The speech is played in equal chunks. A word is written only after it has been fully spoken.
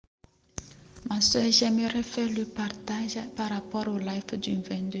Ma soeur, j'aimerais faire le partage par rapport au live du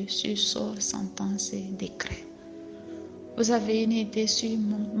 22 sur sort, sentence et décret. Vous avez une idée sur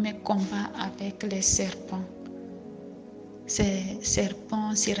mes combats avec les serpents. Ces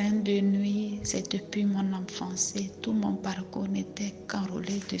serpents, sirènes de nuit, c'est depuis mon enfance et tout mon parcours n'était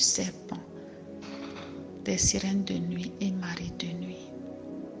qu'enrôlé de serpents, des sirènes de nuit et maris de nuit.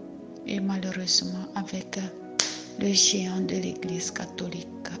 Et malheureusement, avec le géant de l'église catholique,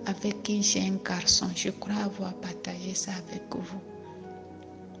 avec qui j'ai un garçon, je crois avoir partagé ça avec vous.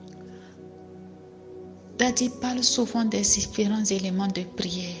 Daddy parle souvent des différents éléments de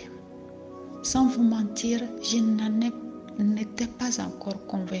prière. Sans vous mentir, je n'étais pas encore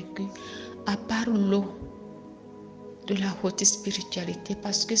convaincue, à part l'eau de la haute spiritualité,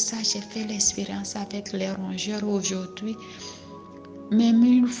 parce que ça, j'ai fait l'expérience avec les rongeurs aujourd'hui. Même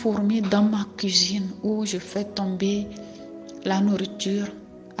une fourmi dans ma cuisine où je fais tomber la nourriture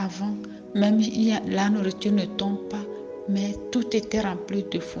avant, même la nourriture ne tombe pas, mais tout était rempli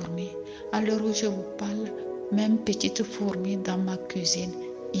de fourmis. À l'heure où je vous parle, même petite fourmi dans ma cuisine,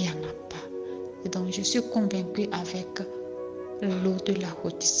 il n'y en a pas. Et donc je suis convaincue avec l'eau de la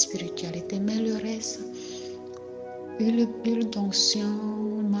haute spiritualité, mais le reste, huile d'onction,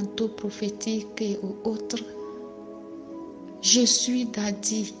 manteau prophétique et autres, je suis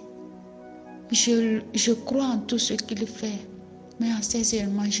Daddy. Je crois en tout ce qu'il fait. Mais en ces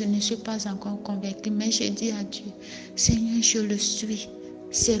éléments, je ne suis pas encore convaincue. Mais je dis à Dieu, Seigneur, je le suis.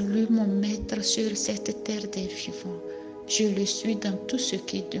 C'est lui mon maître sur cette terre des vivants. Je le suis dans tout ce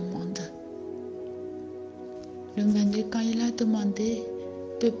qu'il demande. Le menu, quand il a demandé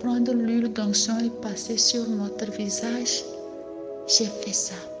de prendre l'huile d'onction et passer sur notre visage, j'ai fait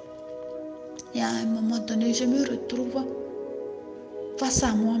ça. Et à un moment donné, je me retrouve face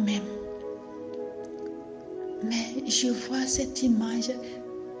à moi-même. Mais je vois cette image,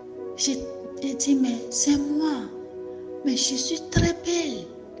 je dis, mais c'est moi, mais je suis très belle.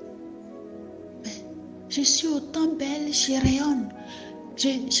 Mais je suis autant belle, je rayonne.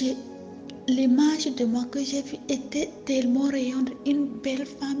 L'image de moi que j'ai vue était tellement rayonnante, une belle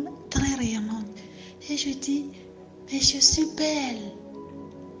femme très rayonnante. Et je dis, mais je suis belle.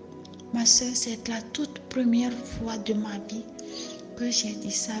 Ma soeur, c'est la toute première fois de ma vie que j'ai dit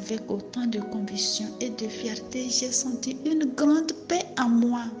ça avec autant de conviction et de fierté. J'ai senti une grande paix en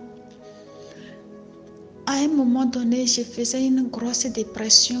moi. À un moment donné, je faisais une grosse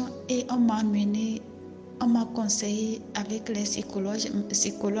dépression et on m'a conseillé avec les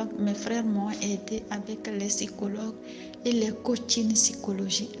psychologues. Mes frères m'ont aidé avec les psychologues et les coachings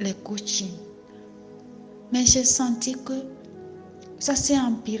psychologiques, les coachings. Mais j'ai senti que ça s'est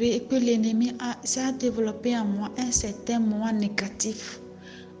empiré et que l'ennemi a développé en moi un certain moi négatif.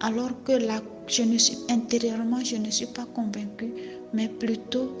 Alors que intérieurement, je ne suis pas convaincue, mais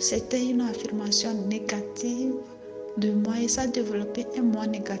plutôt c'était une affirmation négative de moi et ça a développé un moi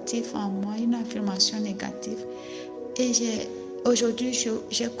négatif en moi, une affirmation négative. Et aujourd'hui,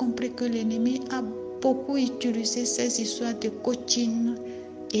 j'ai compris que l'ennemi a beaucoup utilisé ces histoires de coaching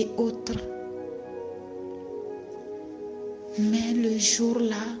et autres. Mais le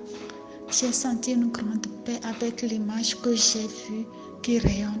jour-là, j'ai senti une grande paix avec l'image que j'ai vue qui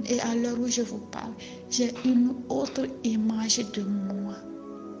rayonne. Et à l'heure où je vous parle, j'ai une autre image de moi.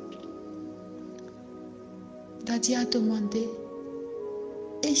 Daddy a demandé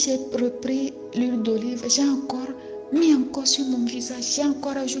et j'ai repris l'huile d'olive. J'ai encore mis sur mon visage. J'ai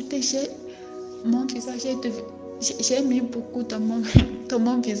encore ajouté, mon visage j'ai mis beaucoup dans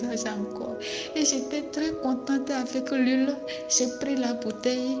mon visage encore. Et j'étais très contente avec l'huile. J'ai pris la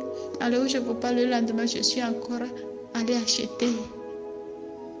bouteille. Alors je vous parle le lendemain, je suis encore allée acheter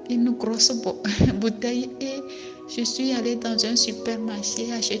une grosse bouteille et je suis allée dans un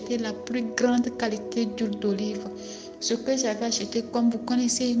supermarché acheter la plus grande qualité d'huile d'olive. Ce que j'avais acheté, comme vous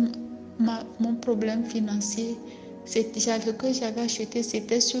connaissez mon problème financier, j'avais acheté,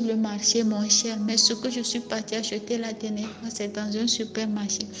 c'était sur le marché moins cher. Mais ce que je suis partie acheter la dernière fois, c'est dans un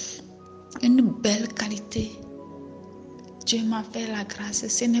supermarché. Une belle qualité. Dieu m'a fait la grâce.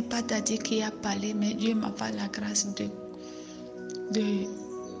 Ce n'est pas Daddy qui a parlé, mais Dieu m'a fait la grâce de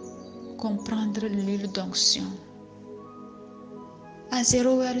comprendre l'huile d'onction. À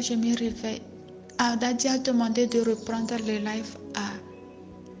 0h, je me réveille. Daddy a demandé de reprendre le live à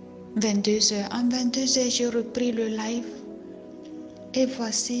 22h. En 22h, j'ai repris le live. Et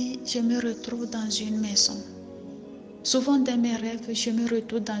voici, je me retrouve dans une maison. Souvent dans mes rêves, je me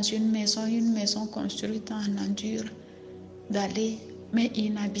retrouve dans une maison construite en ordure d'aller, mais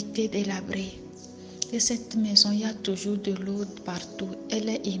inhabitée, délabrée. Et cette maison, il y a toujours de l'eau partout. Elle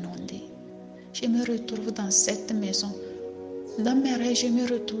est inondée. Je me retrouve dans cette maison. Dans mes rêves, je me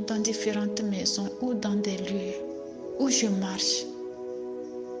retrouve dans différentes maisons ou dans des lieux où je marche.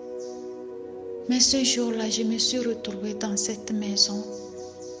 Mais ce jour-là, je me suis retrouvée dans cette maison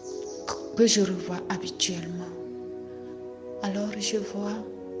que je revois habituellement. Alors je vois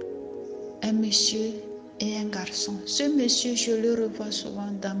un monsieur et un garçon. Ce monsieur, je le revois souvent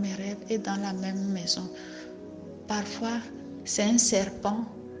dans mes rêves et dans la même maison. Parfois, c'est un serpent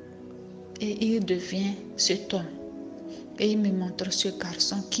et il devient cet homme. Et il me montre ce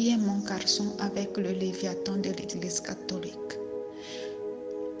garçon qui est mon garçon avec le léviathan de l'église catholique.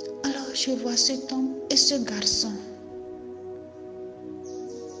 Alors je vois cet homme et ce garçon.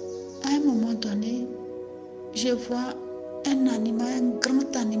 À un moment donné, je vois un animal, un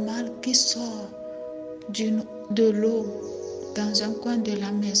grand animal qui sort de l'eau dans un coin de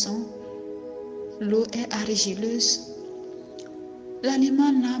la maison. L'eau est argileuse.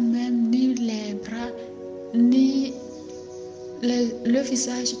 L'animal n'a même ni les bras, ni le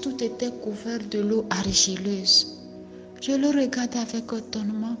visage, tout était couvert de l'eau argileuse. Je le regarde avec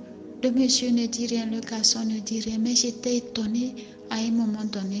étonnement. Le monsieur ne dit rien, le garçon ne dit rien, mais j'étais étonnée à un moment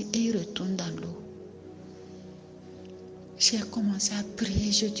donné et il retourne dans l'eau. J'ai commencé à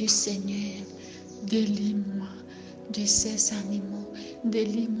prier, je dis Seigneur, délie-moi de ces animaux,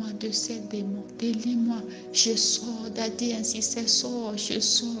 délie-moi de ces démons, délie-moi. Je sors, Daddy insistait, sors, je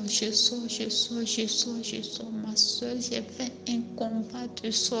sors. Ma soeur, j'ai fait un combat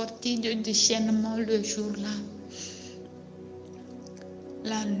de sortie, de déchaînement le jour-là.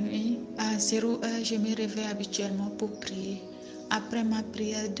 La nuit, à 0 heure, je me réveille habituellement pour prier. Après ma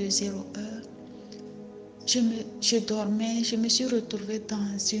prière de 0 heure, je dormais, je me suis retrouvée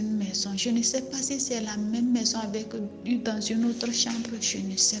dans une maison. Je ne sais pas si c'est la même maison avec dans une autre chambre, je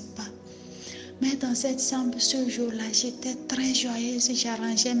ne sais pas. Mais dans cette chambre, ce jour-là, j'étais très joyeuse,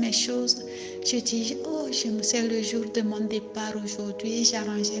 j'arrangeais mes choses. Je dis, oh, c'est le jour de mon départ aujourd'hui,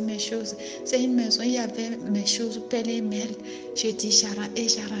 j'arrangeais mes choses. C'est une maison, il y avait mes choses pêle-mêle. Je dis,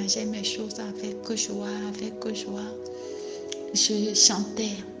 j'arrangeais mes choses avec joie. Je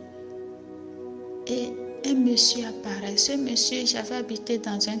chantais. Et un monsieur apparaît. Ce monsieur, j'avais habité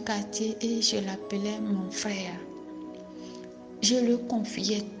dans un quartier et je l'appelais mon frère. Je lui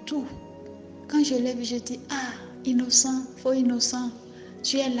confiais tout. Quand je l'ai vu, je dis, innocent, faux innocent,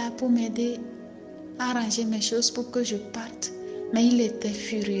 tu es là pour m'aider à arranger mes choses pour que je parte. Mais il était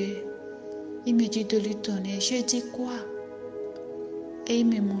furieux. Il me dit de lui donner. Je dis quoi? Et il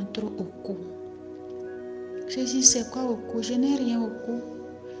me montre au cou. Je dis, c'est quoi au cou? Je n'ai rien au cou.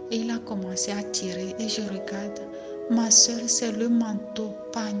 Et il a commencé à tirer et je regarde. Ma soeur, c'est le manteau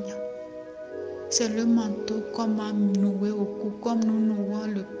pagne. C'est le manteau qu'on m'a noué au cou, comme nous nouons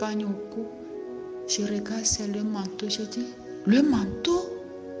le pagne au cou. Je regarde, c'est le manteau. Je dis, le manteau?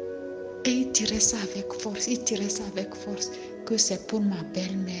 Et il tirait ça avec force. Que c'est pour ma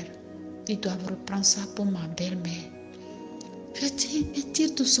belle-mère. Ils doivent reprendre ça pour ma belle-mère. Je dis, il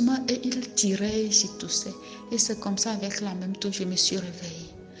tire doucement et il tirait et je toussais. Et c'est comme ça, avec la même touche, je me suis réveillée.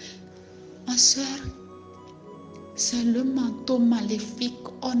 Ma soeur, c'est le manteau maléfique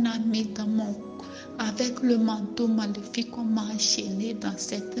qu'on a mis dans mon cou. Avec le manteau maléfique, on m'a enchaîné dans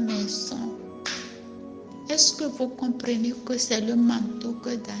cette maison. Est-ce que vous comprenez que c'est le manteau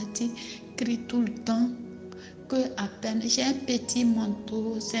que Daddy crie tout le temps? Que à peine j'ai un petit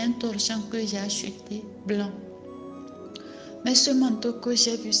manteau, c'est un torchon que j'ai acheté blanc. Mais ce manteau que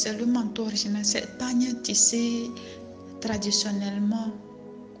j'ai vu, c'est le manteau original. C'est pagne tissé traditionnellement.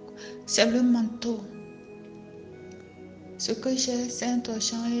 C'est le manteau. Ce que j'ai, c'est un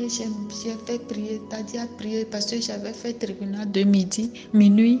torchon et j'ai fait prier. Daddy a prié parce que j'avais fait tribunal de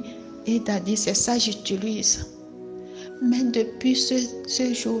minuit. Et Daddy, c'est ça que j'utilise. Mais depuis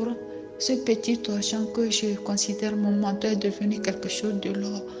ce jour, ce petit torchon que je considère mon manteau est devenu quelque chose de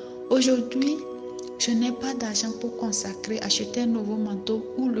l'or. Aujourd'hui, je n'ai pas d'argent pour consacrer, acheter un nouveau manteau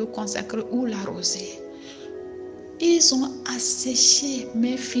ou le consacrer ou l'arroser. Ils ont asséché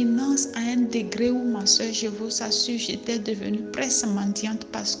mes finances à un degré où, ma soeur, je vous assure, j'étais devenue presque mendiante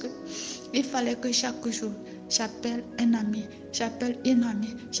parce que il fallait que chaque jour, j'appelle un ami, j'appelle une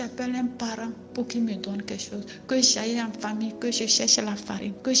amie, j'appelle un parent pour qu'il me donne quelque chose. Que j'aille en famille, que je cherche la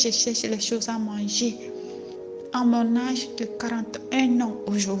farine, que je cherche les choses à manger. À mon âge de 41 ans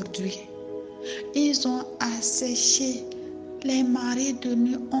aujourd'hui, ils ont asséché, les maris de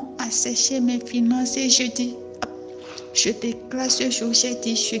nuit ont asséché mes finances et je déclare ce jour, j'ai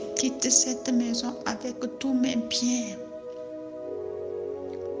dit, je quitte cette maison avec tous mes biens.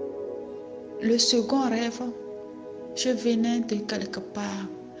 Le second rêve, je venais de quelque part,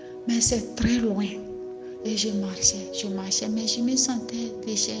 mais c'est très loin. Et je marchais, mais je me sentais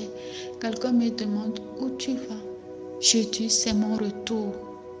légère. Quelqu'un me demande où tu vas. J'ai dit, c'est mon retour.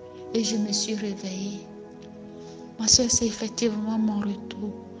 Et je me suis réveillée. Ma soeur, c'est effectivement mon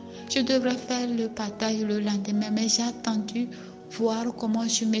retour. Je devrais faire le partage le lendemain, mais j'ai attendu voir comment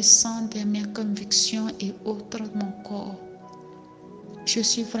je me sens de mes convictions et autres de mon corps. Je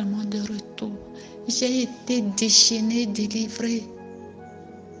suis vraiment de retour. J'ai été déchaînée, délivrée.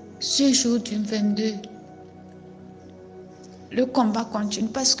 Ce jour du 22, le combat continue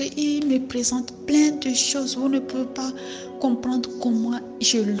parce qu'il me présente plein de choses. Vous ne pouvez pas comprendre comment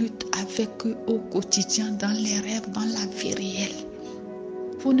je lutte avec eux au quotidien, dans les rêves, dans la vie réelle.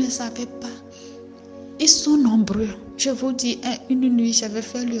 Vous ne savez pas. Ils sont nombreux. Je vous dis, une nuit, j'avais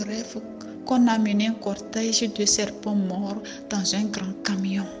fait le rêve qu'on a mené un cortège de serpents morts dans un grand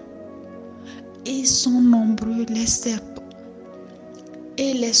camion. Ils sont nombreux, les serpents.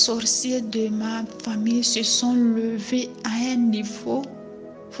 Et les sorciers de ma famille se sont levés à un niveau.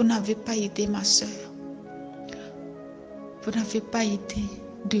 Vous n'avez pas idée, ma soeur. Vous n'avez pas idée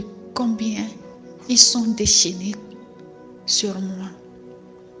de combien ils sont déchaînés sur moi.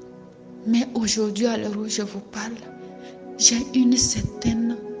 Mais aujourd'hui, à l'heure où je vous parle, j'ai une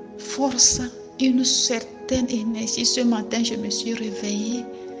certaine force, une certaine énergie. Ce matin, je me suis réveillée.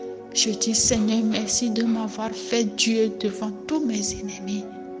 Je dis, Seigneur, merci de m'avoir fait Dieu devant tous mes ennemis.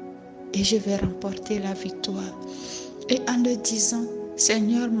 Et je vais remporter la victoire. Et en le disant,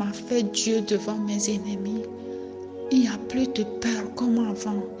 Seigneur m'a fait Dieu devant mes ennemis. Il n'y a plus de peur comme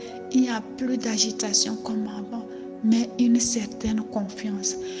avant. Il n'y a plus d'agitation comme avant. Mais une certaine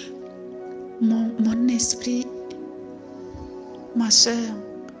confiance. Mon esprit, ma soeur,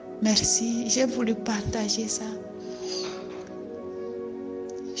 merci. J'ai voulu partager ça.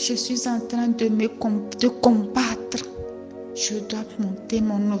 Je suis en train de combattre. Je dois monter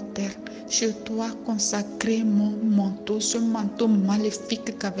mon autel. Je dois consacrer mon manteau, ce manteau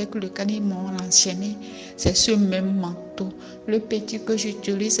maléfique qu'avec lequel ils m'ont enchaîné. C'est ce même manteau. Le petit que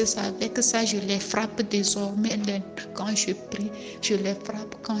j'utilise, c'est avec ça, je les frappe désormais. Quand je prie, je les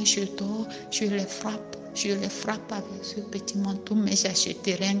frappe. Quand je dors, je les frappe. Je les frappe avec ce petit manteau, mais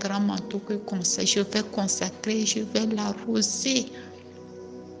j'achèterai un grand manteau que comme ça, je vais consacrer, je vais l'arroser.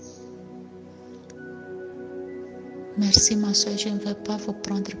 Merci ma soeur, je ne vais pas vous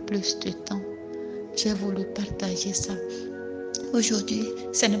prendre plus de temps. J'ai voulu partager ça. Aujourd'hui,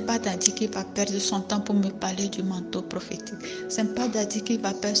 ce n'est pas Daddy qui va perdre son temps pour me parler du manteau prophétique. Ce n'est pas Daddy qui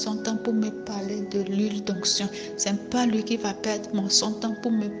va perdre son temps pour me parler de l'huile d'onction. Ce n'est pas lui qui va perdre son temps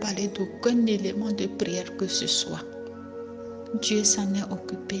pour me parler d'aucun élément de prière que ce soit. Dieu s'en est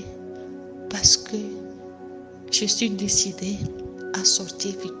occupé parce que je suis décidée à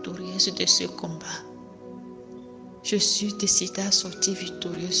sortir victorieuse de ce combat. Je suis décidée à sortir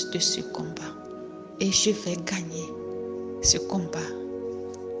victorieuse de ce combat. Et je vais gagner ce combat.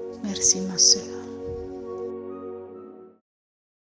 Merci ma soeur.